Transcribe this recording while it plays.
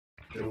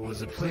There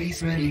was a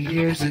place many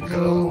years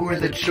ago where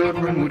the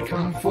children would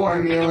come for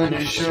a meal and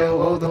a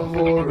show. Oh, the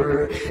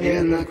horror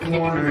in the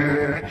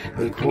corner.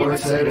 The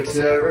quartet of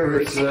terror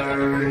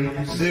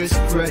returns. There's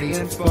Freddy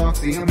and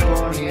Foxy and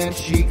Bonnie and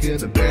Chica.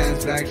 The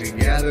band's back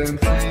together and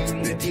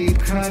playing the deep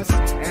cuts.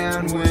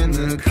 And when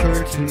the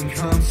curtain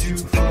comes to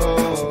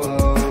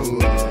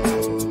close,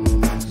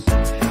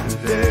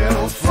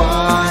 they'll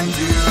find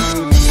you.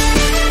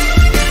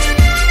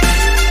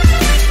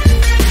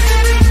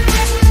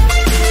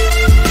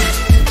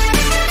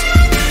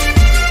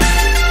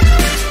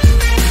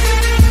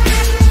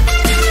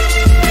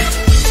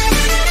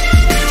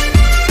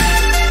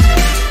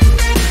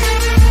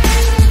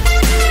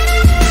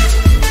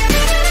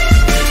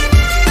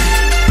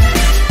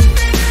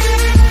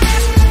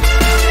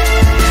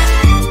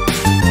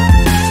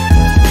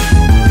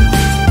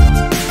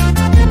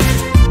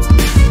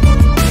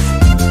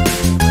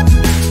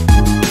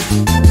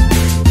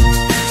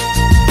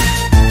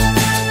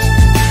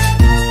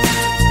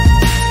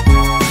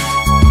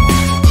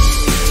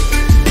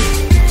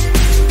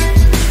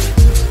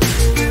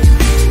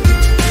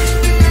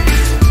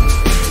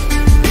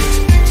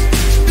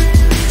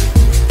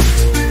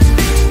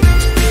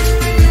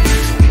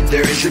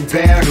 A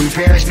bear who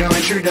bears no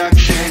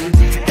introduction,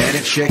 and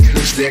a chick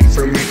who's thick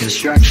from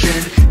reconstruction.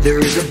 There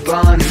is a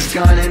bun who's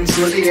gunning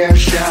for the air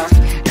shaft,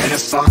 and a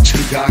fox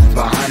who got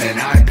behind an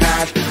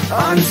iPad.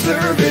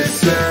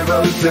 Unserviced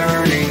servos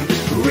turning,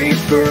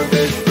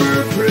 refurbished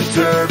for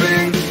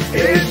preserving.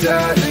 It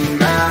doesn't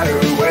matter.